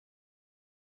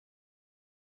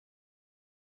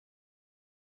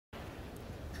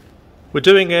We're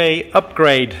doing a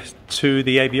upgrade to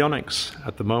the Avionics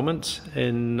at the moment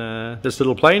in this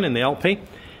little plane in the Alpi.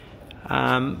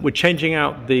 We're changing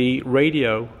out the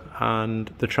radio and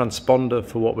the transponder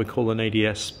for what we call an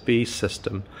ADS-B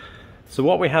system. So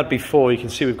what we had before, you can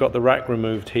see we've got the rack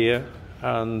removed here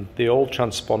and the old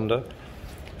transponder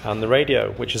and the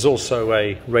radio, which is also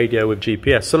a radio with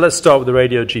GPS. So let's start with the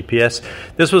radio GPS.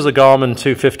 This was a Garmin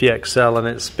 250XL and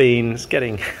it's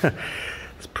getting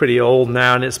it's pretty old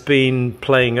now, and it's been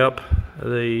playing up,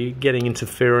 getting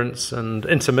interference and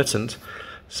intermittent.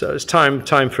 So it's time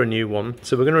for a new one.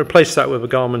 So we're going to replace that with a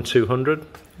Garmin 200,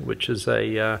 which is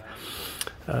a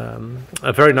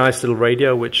very nice little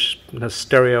radio which has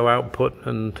stereo output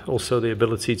and also the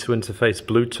ability to interface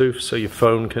Bluetooth, so your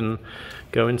phone can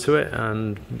go into it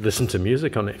and listen to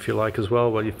music on it if you like as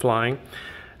well while you're flying.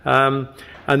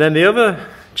 And then the other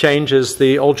change is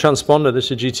the old transponder, this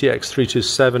is GTX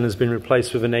 327, has been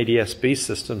replaced with an ADS-B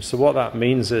system. So what that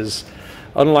means is,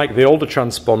 unlike the older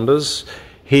transponders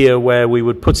here where we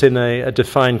would put in a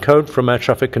defined code from air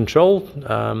traffic control,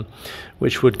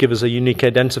 which would give us a unique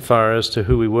identifier as to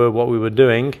who we were, what we were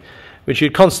doing, which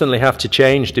you'd constantly have to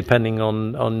change depending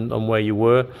on where you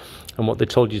were and what they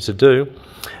told you to do.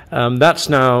 That's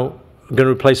now going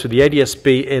to replace with the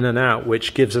ADS-B in and out,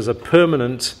 which gives us a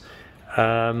permanent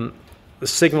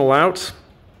signal out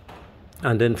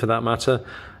and in, for that matter,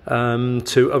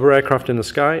 to other aircraft in the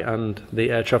sky and the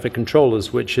air traffic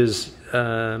controllers, which is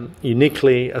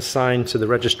uniquely assigned to the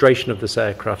registration of this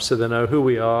aircraft, so they know who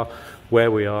we are,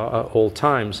 where we are at all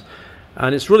times.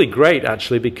 And it's really great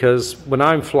actually, because when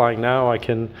I'm flying now I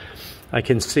can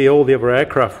see all the other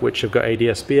aircraft which have got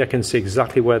ADS-B. I can see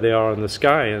exactly where they are in the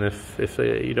sky, and if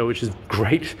you know, which is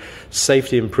great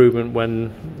safety improvement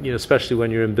when, you know, especially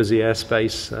when you're in busy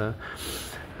airspace.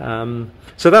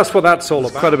 So that's what that's all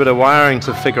about. There's quite a bit of wiring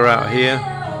to figure out here,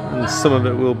 and some of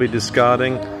it we'll be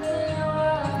discarding.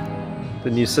 The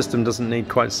new system doesn't need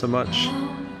quite so much.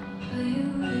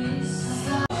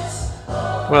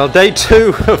 Well, day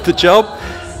 2 of the job.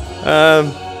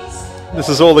 This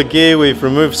is all the gear we've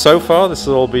removed so far. This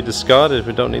will all be discarded.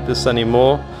 We don't need this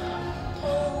anymore.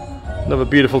 Another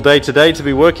beautiful day today to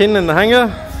be working in the hangar.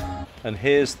 And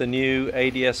here's the new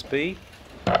ADS-B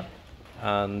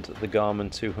and the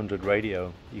Garmin 200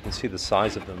 radio. You can see the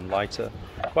size of them, lighter,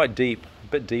 quite deep, a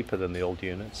bit deeper than the old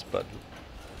units, but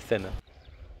thinner.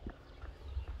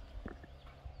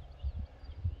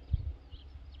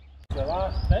 The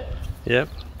last bit. Yep.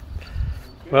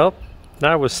 Well,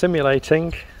 now we're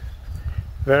simulating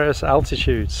various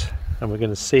altitudes, and we're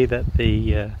going to see that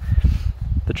the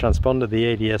transponder,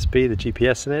 the ADS-B, the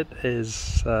GPS in it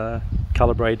is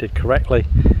calibrated correctly.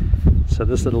 So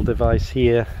this little device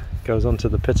here goes onto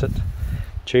the pitot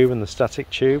tube and the static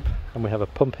tube, and we have a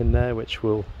pump in there which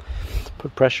will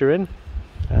put pressure in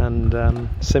and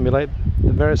simulate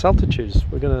the various altitudes.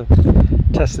 We're going to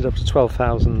test it up to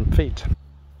 12,000 feet.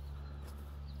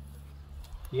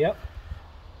 Yep,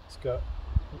 it's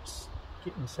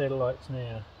getting satellites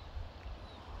now.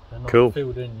 They're not cool.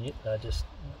 filled in yet, they're just,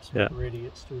 really,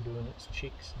 it's still doing its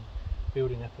checks and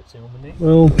building up its almanac.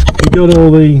 Well, we got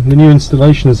all the new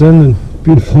installations in, and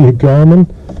beautiful new Garmin,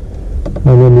 and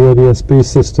then the ADS-B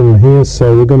system here,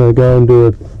 so we're going to go and do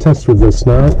a test with this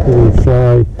now. We're going to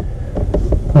fly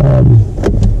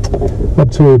up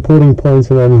to a reporting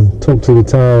point and then talk to the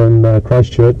tower in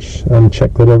Christchurch and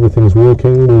check that everything's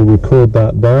working. We'll record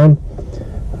that down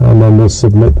and then we'll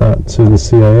submit that to the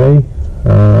CAA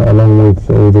along with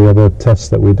all the other tests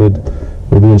that we did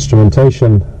with the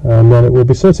instrumentation, and then it will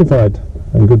be certified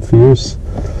and good for use.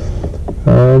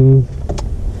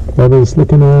 Weather's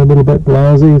looking a little bit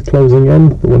lousy, closing in,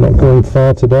 but we're not going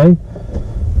far today,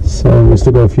 so we've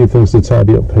still got a few things to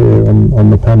tidy up here on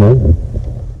the panel.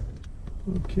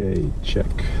 Okay, check.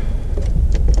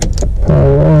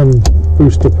 Power on,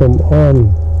 booster pump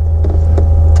on,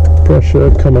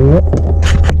 pressure coming up,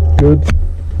 good.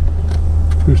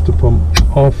 Booster pump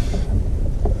off,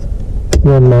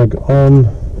 one mag on,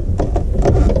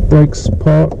 brakes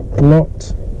parked,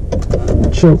 locked,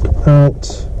 choke out,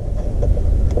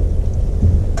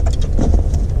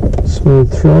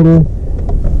 smooth throttle.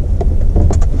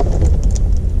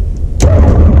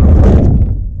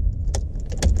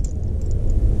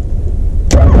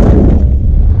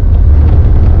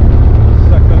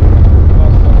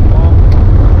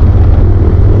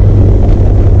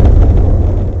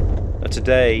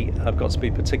 Today I've got to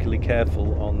be particularly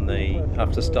careful on the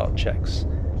after start checks,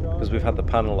 because we've had the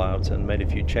panel out and made a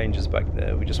few changes back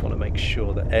there. We just want to make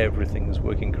sure that everything is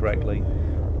working correctly,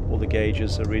 all the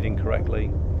gauges are reading correctly,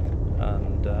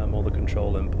 and all the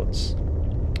control inputs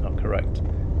are correct.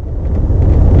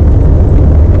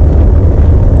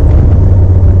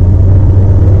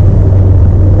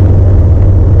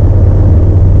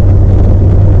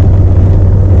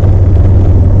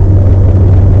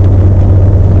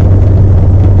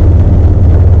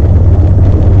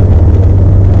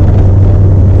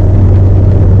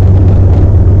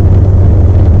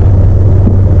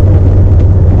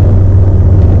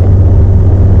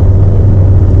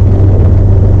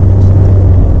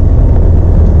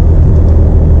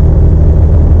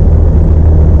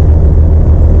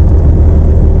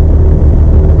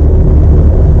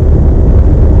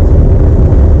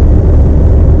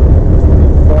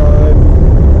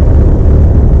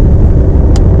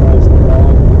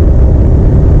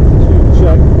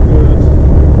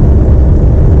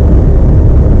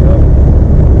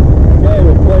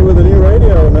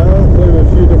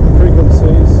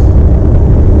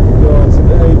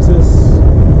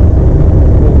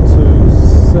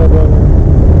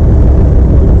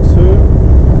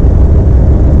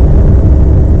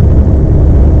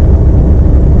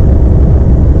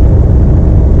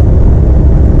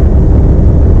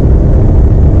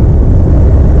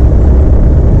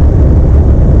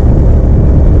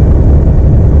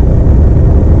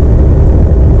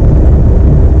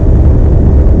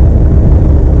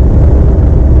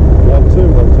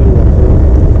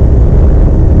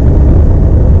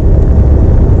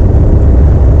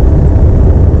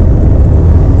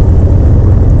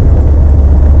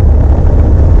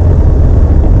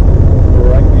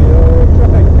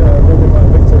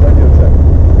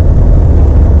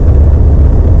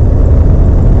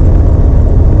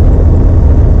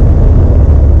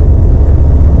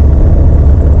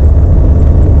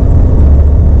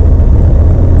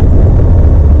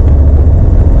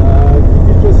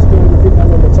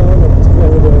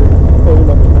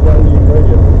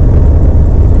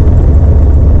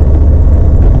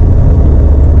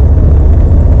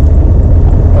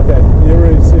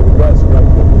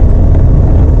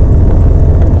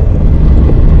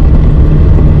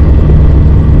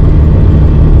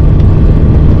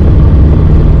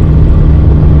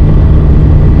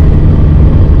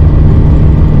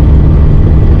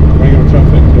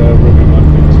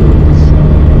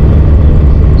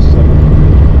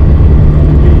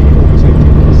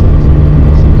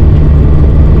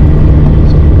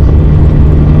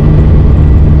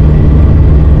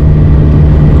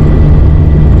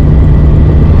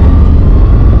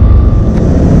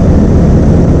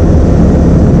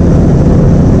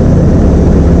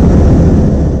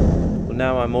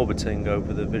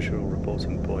 visual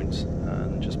reporting points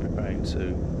and just preparing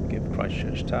to give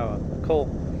Christchurch Tower a call.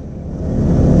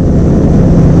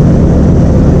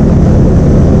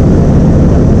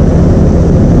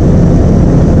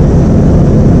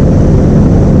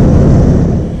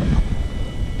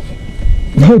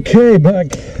 Okay,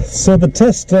 back. So the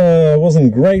test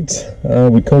wasn't great.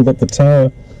 We called up the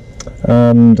tower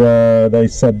and they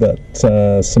said that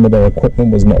some of their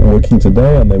equipment was not working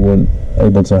today and they weren't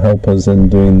able to help us in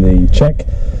doing the check.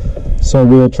 So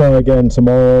we'll try again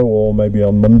tomorrow or maybe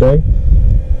on Monday.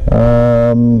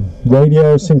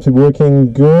 Radio seems to be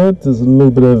working good. There's a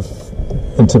little bit of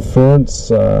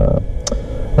interference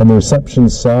on the reception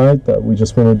side that we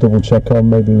just want to double check on.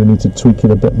 Maybe we need to tweak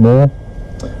it a bit more.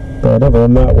 But other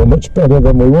than that, we're much better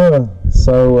than we were.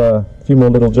 So a few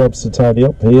more little jobs to tidy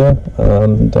up here,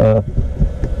 and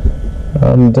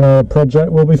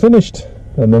project will be finished,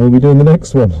 and then we'll be doing the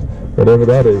next one, whatever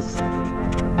that is.